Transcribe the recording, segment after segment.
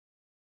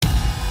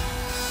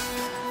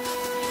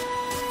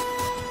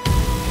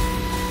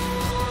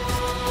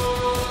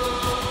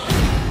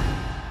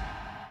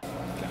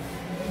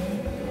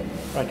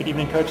Good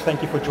evening, Coach.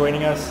 Thank you for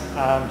joining us.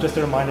 Just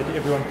a reminder to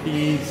everyone,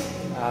 please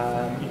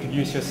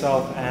introduce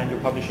yourself and your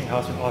publishing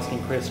house when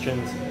asking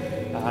questions.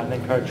 And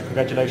then, Coach,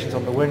 congratulations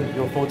on the win.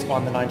 Your thoughts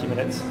on the 90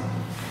 minutes?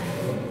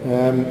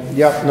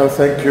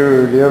 Thank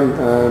you,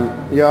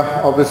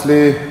 Liam.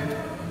 Obviously,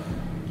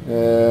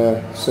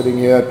 sitting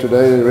here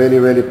today,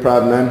 really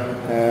proud man.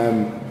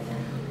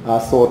 I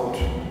thought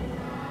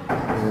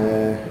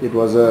it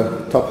was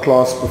a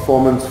top-class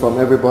performance from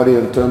everybody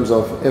in terms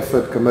of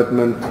effort,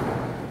 commitment,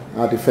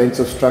 our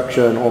defensive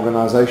structure and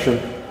organisation.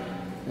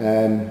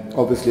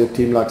 Obviously, a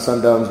team like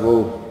Sundowns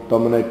will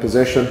dominate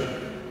possession.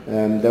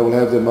 They will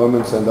have their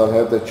moments and they'll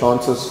have their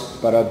chances.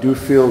 But I do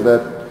feel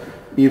that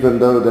even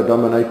though they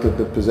dominated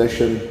the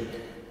possession,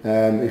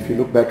 if you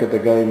look back at the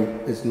game,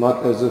 it's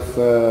not as if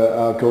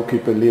our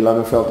goalkeeper Lee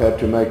Langeveld had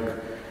to make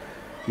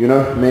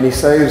many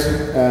saves.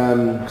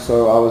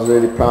 So I was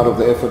really proud of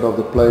the effort of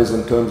the players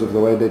in terms of the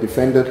way they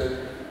defended.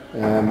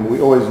 We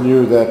always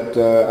knew that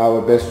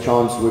our best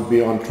chance would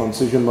be on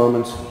transition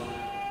moments.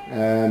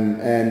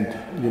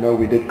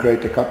 We did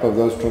create a couple of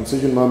those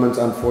transition moments.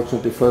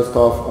 Unfortunately, first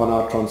half on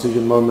our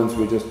transition moments,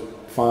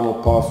 final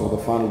pass or the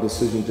final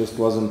decision just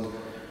wasn't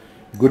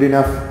good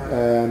enough.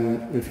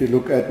 If you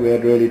look at, we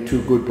had really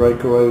two good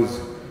breakaways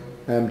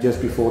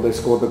just before they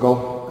scored the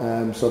goal.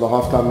 So the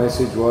halftime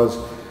message was,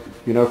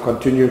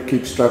 continue,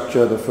 keep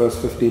structure. The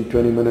first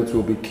 15-20 minutes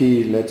will be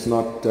key. Let's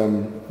not,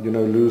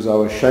 lose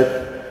our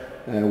shape.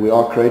 We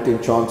are creating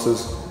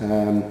chances,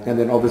 and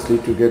then obviously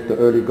to get the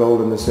early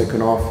goal in the second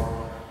half,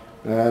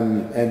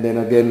 and then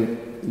again,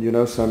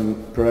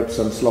 perhaps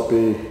some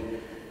sloppy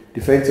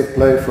defensive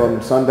play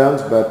from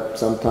Sundowns. But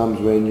sometimes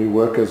when you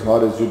work as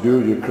hard as you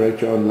do, you create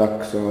your own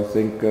luck. So I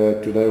think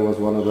today was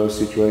one of those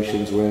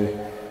situations where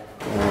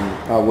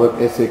our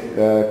work ethic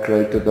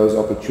created those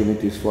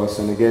opportunities for us.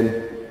 And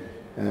again,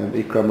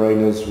 Ikram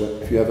Reyners,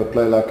 if you have a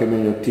player like him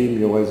in your team,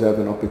 you always have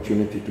an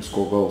opportunity to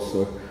score goals.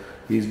 So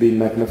he's been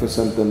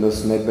magnificent in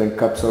this Nedbank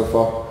Cup so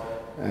far.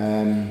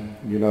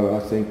 I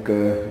think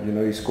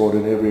he scored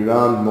in every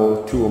round,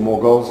 two or more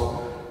goals.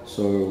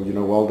 So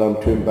well done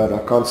to him. But I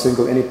can't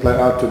single any player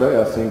out today.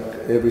 I think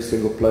every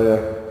single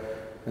player,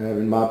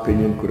 in my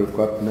opinion, could have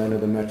got man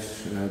of the match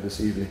this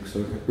evening.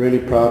 So really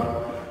proud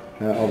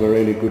of a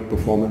really good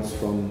performance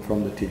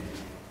from the team.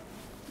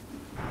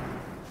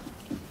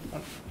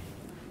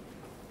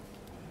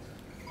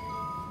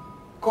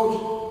 Coach,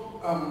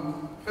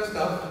 first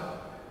half,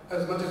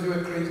 as much as you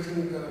were creating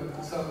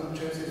some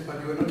chances, but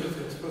you were not as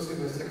explosive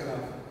in the second half.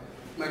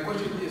 My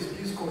question is,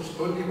 please, Coach,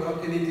 don't leave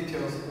out any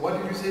details. What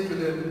did you say to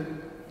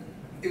them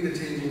in the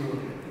changing room?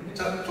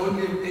 Don't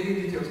leave any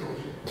details,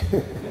 Coach.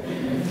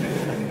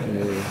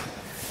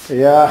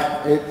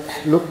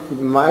 Look,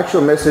 my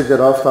actual message at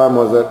half-time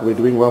was that we're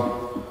doing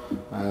well.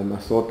 I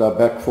thought our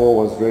back four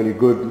was really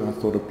good. I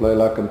thought a player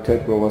like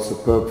Mtetwa was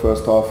superb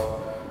first half.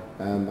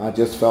 I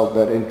just felt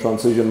that in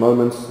transition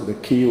moments, the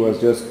key was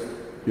just,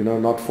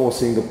 not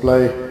forcing the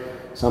play.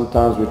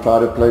 Sometimes we try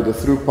to play the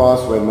through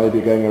pass where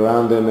maybe going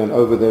around them and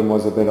over them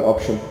was a better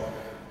option.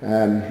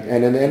 And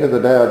at the end of the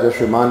day, I just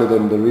reminded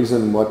them the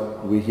reason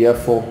what we're here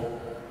for.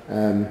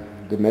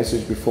 The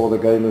message before the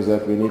game is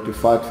that we need to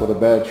fight for the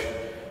badge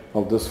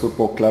of this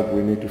football club.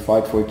 We need to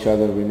fight for each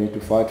other. We need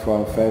to fight for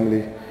our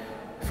family,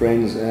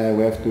 friends.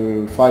 We have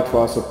to fight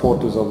for our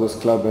supporters of this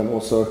club, and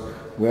also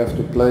we have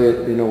to play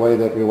in a way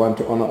that we want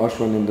to honour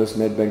Athlone in this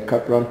Nedbank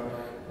Cup run.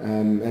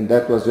 And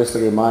that was just a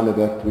reminder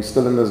that we're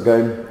still in this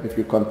game. If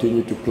you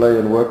continue to play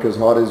and work as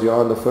hard as you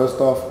are in the first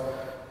half,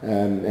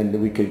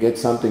 and we can get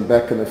something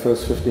back in the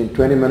first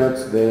 15-20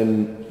 minutes,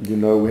 then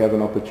we have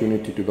an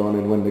opportunity to go on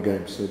and win the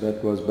game. So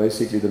that was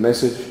basically the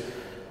message.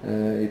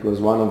 It was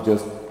one of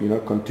just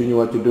continue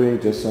what you're doing,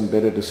 just some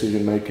better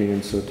decision making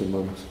in certain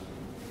moments.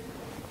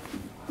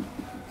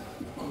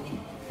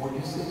 Would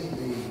you say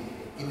they,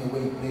 in a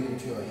way, played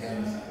into your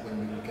hands when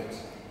we look at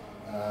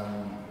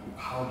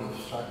how they've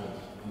struggled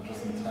in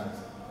recent times,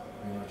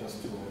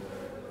 just to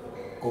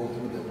go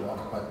through the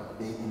block, but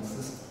they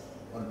insist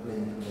on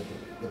playing through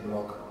the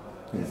block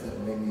instead of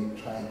maybe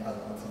trying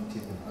other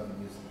alternatives and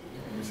avenues?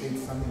 You say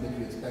it's something that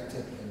you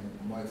expected, and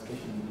more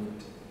especially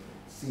with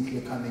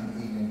Sinclair coming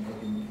in and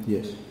helping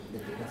the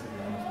defensive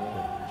line as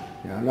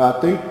well. I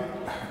think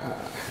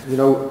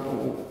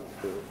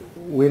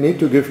we need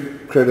to give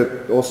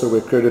credit also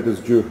where credit is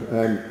due.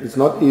 It's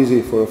not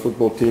easy for a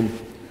football team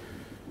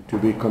to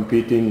be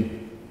competing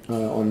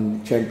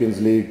on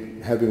Champions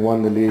League, having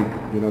won the league,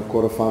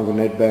 quarter-final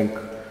Nedbank,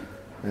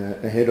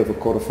 ahead of a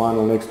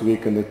quarter-final next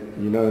week, and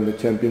in the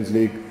Champions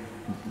League,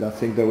 I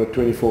think there were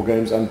 24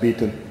 games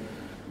unbeaten.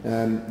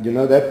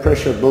 That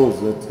pressure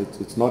builds.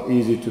 It's not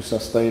easy to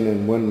sustain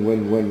and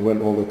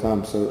win all the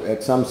time. So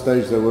at some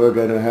stage they were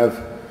going to have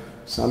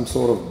some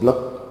sort of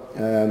blip,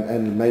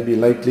 and maybe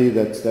lately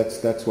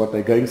that's what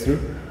they're going through.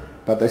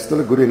 But they're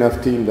still a good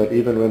enough team that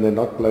even when they're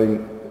not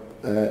playing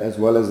as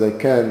well as they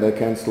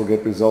can still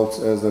get results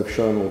as they've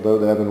shown. Although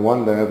they haven't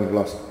won, they haven't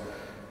lost.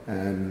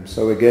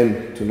 So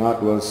again,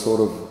 tonight was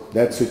sort of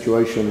that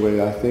situation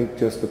where I think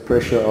just the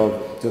pressure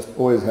of just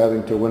always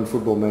having to win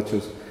football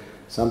matches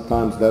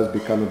sometimes does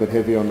become a bit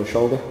heavy on the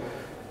shoulder.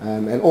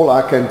 And all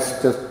I can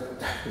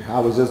I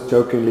was just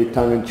jokingly,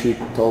 tongue-in-cheek,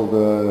 told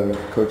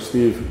Coach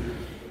Steve,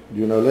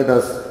 let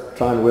us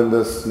try and win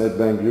this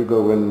Nedbank, you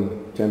go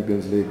win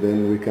Champions League,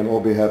 then we can all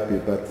be happy.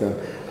 But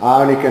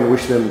I only can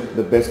wish them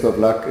the best of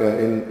luck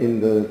in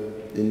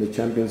the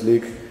Champions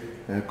League.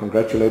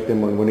 Congratulate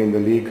them on winning the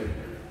league.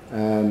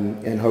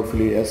 And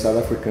hopefully as South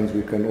Africans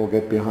we can all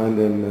get behind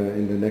them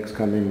in the next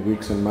coming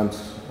weeks and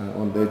months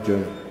on their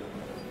journey.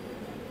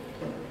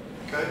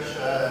 Coach,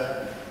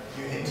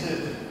 you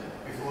hinted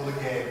before the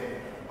game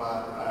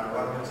about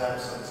Rodman's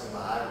absence and the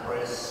high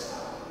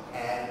press,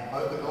 and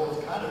both the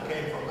goals kind of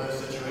came from those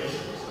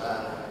situations.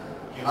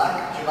 Do you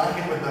like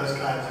it when those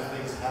kinds of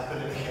things happen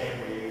in a game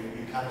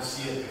where you kind of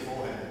see it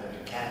beforehand that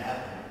it can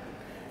happen?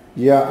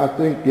 Yeah, I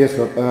think, yes,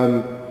 Rob.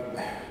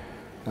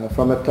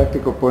 From a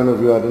tactical point of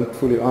view, I didn't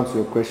fully answer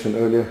your question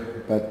earlier,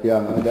 but yeah,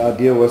 the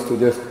idea was to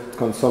just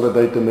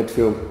consolidate the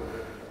midfield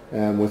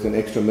with an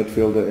extra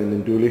midfielder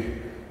in Nduli.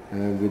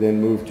 We then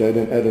moved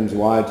Jaden Adams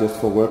wide just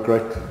for work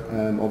rate.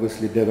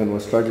 Obviously Devon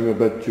was struggling a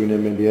bit. Junior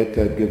Mendieta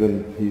had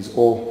given his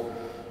all.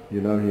 He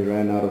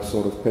ran out of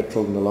sort of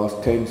petrol in the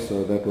last 10,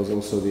 so that was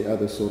also the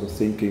other sort of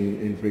thinking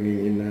in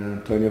bringing in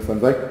Antonio van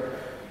Wyk.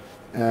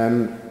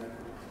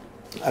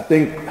 I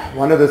think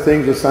one of the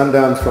things with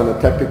Sundowns from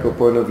a tactical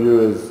point of view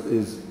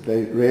is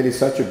they're really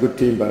such a good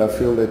team, but I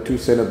feel their two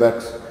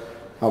centre-backs,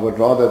 I would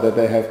rather that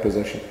they have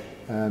possession.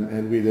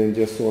 And we then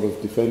just sort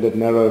of defended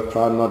narrow,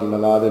 try not to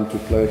allow them to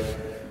play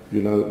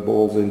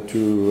balls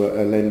into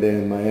Alende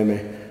and Miami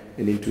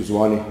and into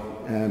Zwane.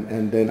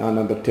 And then our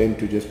number 10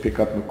 to just pick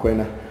up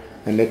Mokoena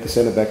and let the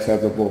centre-backs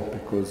have the ball,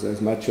 because as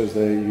much as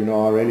they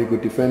are really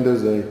good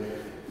defenders, they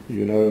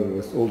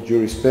with all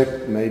due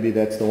respect, maybe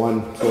that's the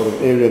one sort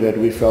of area that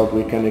we felt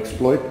we can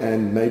exploit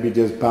and maybe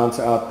just bounce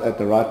out at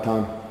the right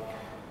time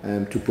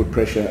to put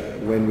pressure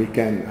when we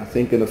can. I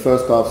think in the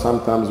first half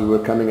sometimes we were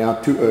coming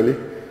out too early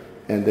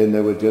and then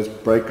they would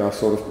just break our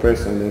sort of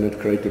press and then it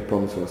created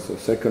problems for us. So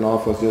second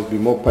half was just be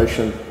more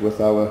patient with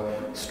our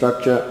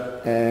structure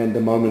and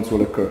the moments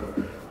will occur.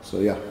 So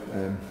yeah,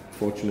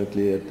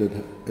 fortunately it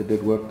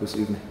did work this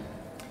evening.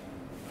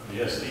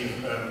 Yes,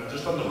 Steve,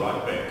 just on the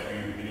right back,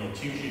 in your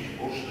team sheet you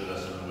bullshitted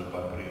us a little bit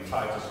by putting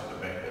Titus at the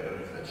back. I don't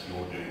know if that's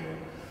your doing,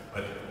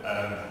 but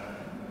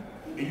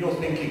in your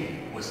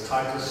thinking, was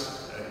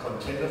Titus a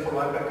contender for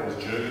right back, or was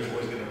Jurgens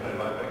always going to play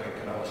right back? And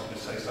can I ask you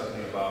to say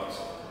something about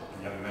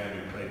a young man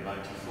who played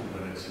 90 full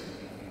minutes?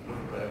 He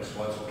looked perhaps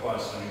once or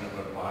twice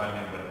behind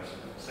him, but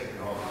second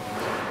half he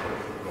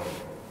was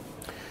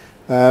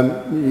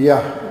perfect.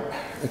 Yeah.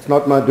 It's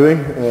not my doing.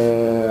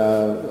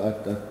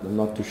 I'm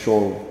not too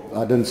sure.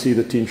 I didn't see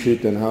the team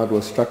sheet and how it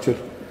was structured.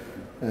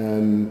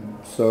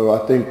 So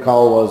I think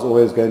Carl was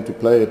always going to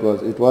play. It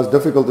was a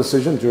difficult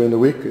decision during the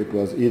week. It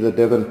was either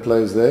Devon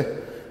plays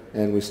there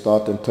and we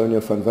start Antonio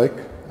van Wyk.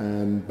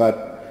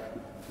 But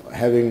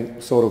having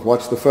sort of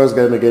watched the first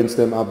game against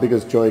them, our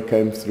biggest joy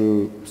came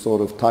through sort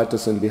of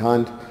Titus and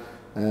behind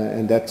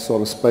and that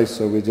sort of space.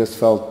 So we just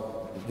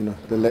felt,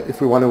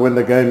 if we want to win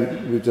the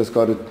game, we've just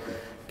got to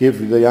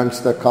give the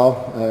youngster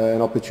Carl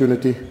an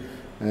opportunity.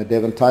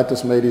 Devon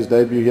Titus made his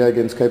debut here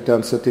against Cape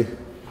Town City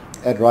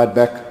at right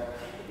back.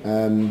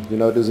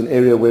 There's an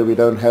area where we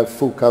don't have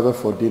full cover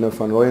for Dino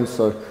van Rooyen,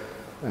 so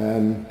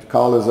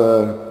Carl is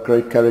a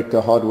great character,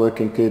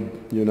 hard-working kid.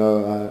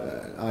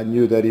 I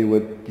knew that he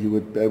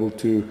would be able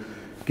to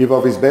give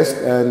of his best,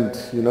 and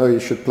he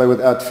should play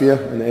without fear.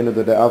 At the end of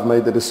the day, I've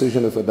made the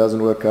decision. If it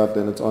doesn't work out,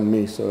 then it's on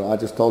me. So I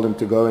just told him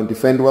to go and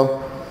defend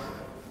well.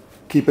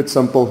 Keep it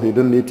simple. He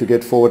didn't need to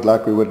get forward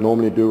like we would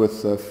normally do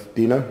with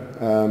Dino.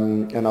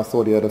 And I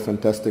thought he had a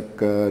fantastic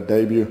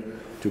debut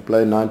to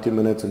play 90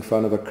 minutes in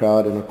front of a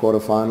crowd in a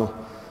quarter-final.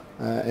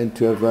 And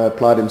to have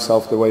applied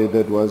himself the way he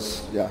did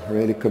was,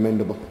 really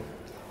commendable.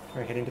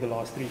 We're heading to the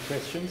last three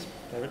questions.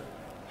 David?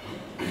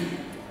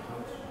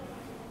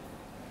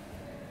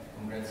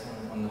 Congrats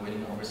on the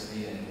win,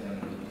 obviously.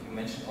 And you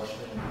mentioned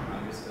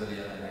Oshman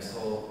earlier, and I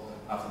saw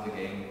after the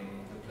game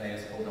the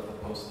players hold up a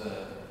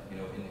poster,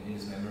 in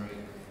his memory.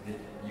 Did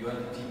you and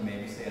the team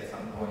maybe say at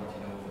some point,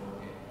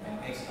 an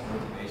extra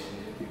motivation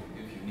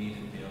if you need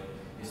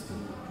it, is to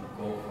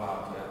go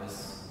far, to have this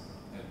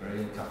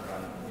very tough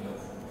run,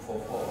 for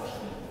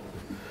Oshman?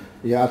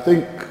 Yeah, I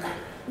think,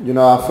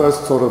 our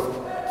first sort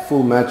of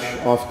full match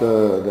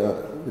after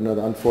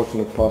the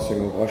unfortunate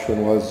passing of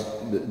Oshman was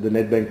the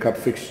Nedbank Cup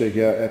fixture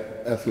here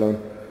at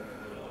Athlone.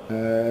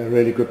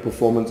 Really good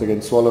performance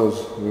against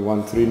Swallows. We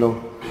won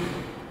 3-0.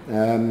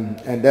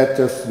 And that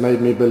just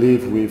made me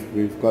believe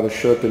we've got a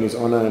shirt in his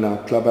honor in our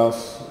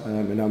clubhouse,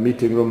 in our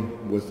meeting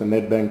room with the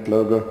Nedbank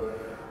logo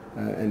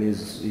and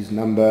his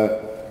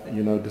number,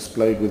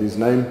 displayed with his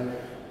name,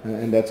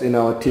 and that's in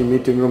our team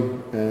meeting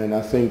room. And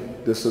I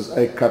think this is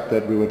a cup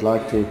that we would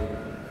like to,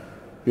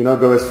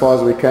 go as far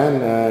as we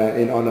can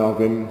in honor of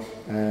him.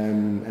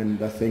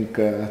 And I think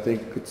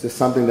it's just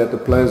something that the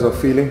players are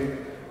feeling,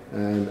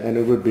 and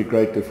it would be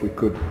great if we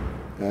could.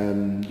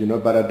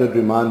 But I did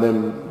remind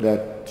them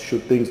that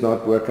should things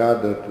not work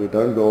out, that we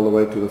don't go all the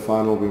way to the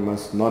final, we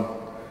must not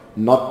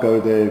go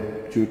there,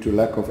 due to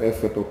lack of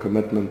effort or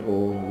commitment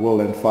or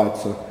will and fight.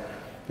 So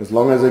as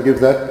long as they give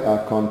that,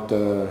 I can't,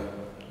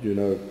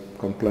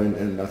 complain.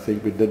 And I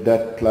think we did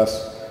that.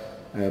 Plus,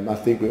 I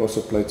think we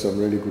also played some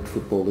really good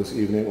football this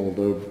evening,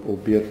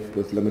 albeit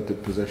with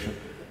limited possession.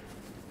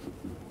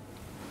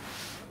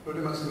 Coach,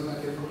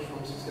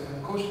 from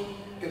 67. Coach,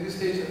 at this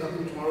stage, I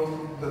think tomorrow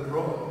the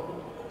draw.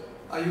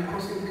 Are you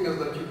crossing fingers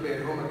that you play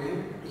at home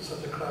again with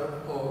such a crowd,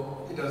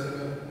 or it doesn't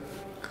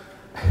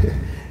matter?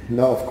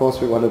 No, of course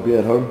we want to be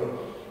at home.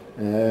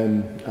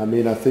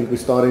 I think we're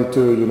starting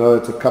to,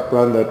 it's a cup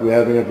run that we're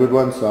having a good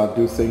one. So I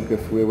do think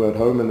if we were at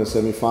home in the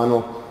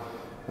semi-final,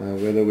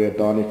 whether we're at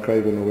Donny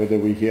Craven or whether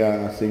we're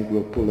here, I think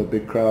we'll pull a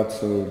big crowd.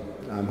 So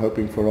I'm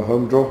hoping for a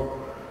home draw.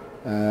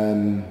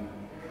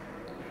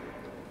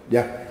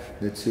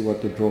 Let's see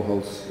what the draw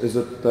holds. Is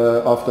it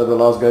after the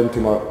last game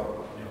tomorrow?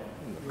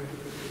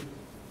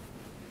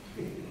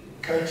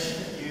 Coach,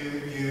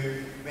 you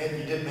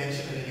did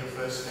mention it in your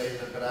first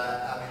statement, but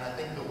I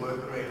think the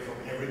work rate from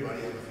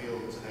everybody in the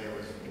field today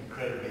was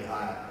incredibly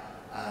high.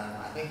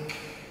 I think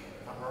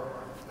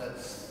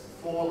that's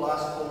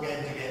last four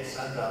games against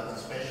Sundowns,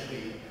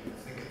 especially. I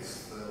think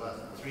it's the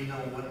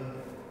 3-0 win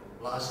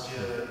last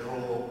year,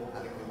 draw. I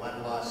think we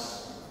won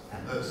last,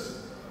 and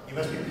this. You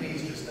must be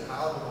pleased just at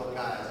how the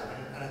guys.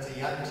 And it's a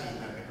young team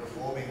that we're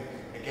performing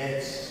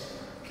against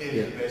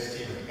clearly the best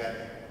team in the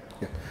country.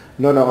 Yeah.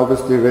 No,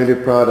 obviously really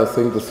proud. I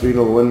think the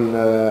 3-0 win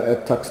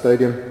at Athlone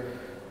Stadium,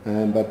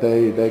 but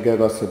they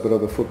gave us a bit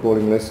of a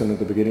footballing lesson at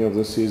the beginning of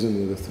the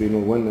season with the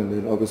 3-0 win, and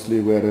then obviously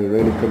we had a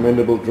really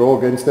commendable draw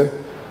against them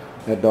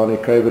at Donny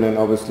Craven, and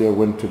obviously a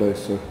win today.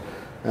 So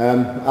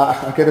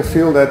I get a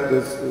feel that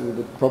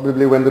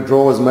probably when the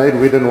draw was made,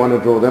 we didn't want to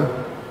draw them,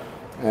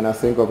 and I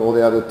think of all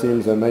the other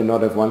teams, they may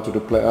not have wanted to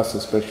play us,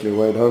 especially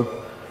away at home.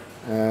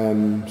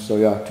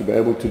 To be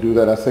able to do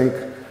that, I think,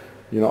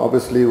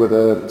 obviously with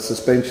the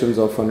suspensions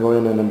of Van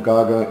Rooyen and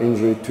Mgaga,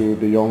 injury to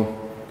De Jong,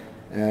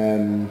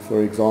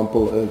 for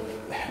example,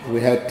 we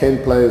had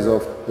 10 players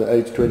of the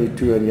age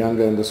 22 and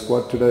younger in the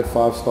squad today.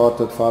 5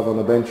 started, 5 on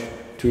the bench,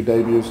 2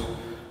 debuts,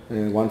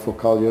 1 for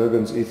Carl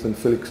Jurgens, Ethan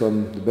Felix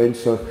on the bench.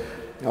 So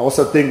I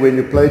also think when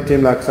you play a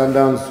team like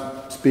Sundowns,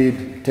 speed,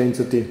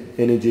 intensity,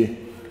 energy,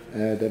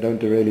 they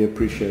don't really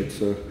appreciate.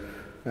 So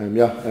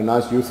a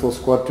nice youthful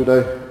squad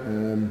today.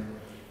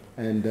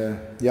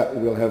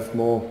 We'll have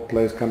more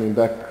players coming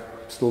back.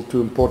 Still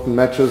 2 important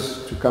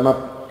matches to come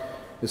up,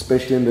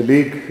 especially in the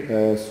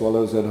league.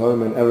 Swallows at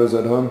home and Arrows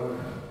at home.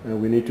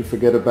 We need to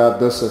forget about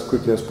this as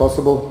quickly as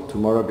possible.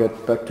 Tomorrow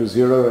get back to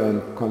 0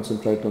 and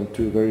concentrate on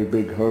 2 very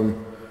big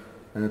home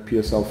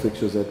PSL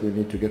fixtures that we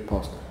need to get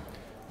past.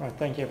 Right,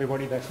 thank you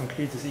everybody. That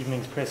concludes this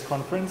evening's press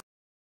conference.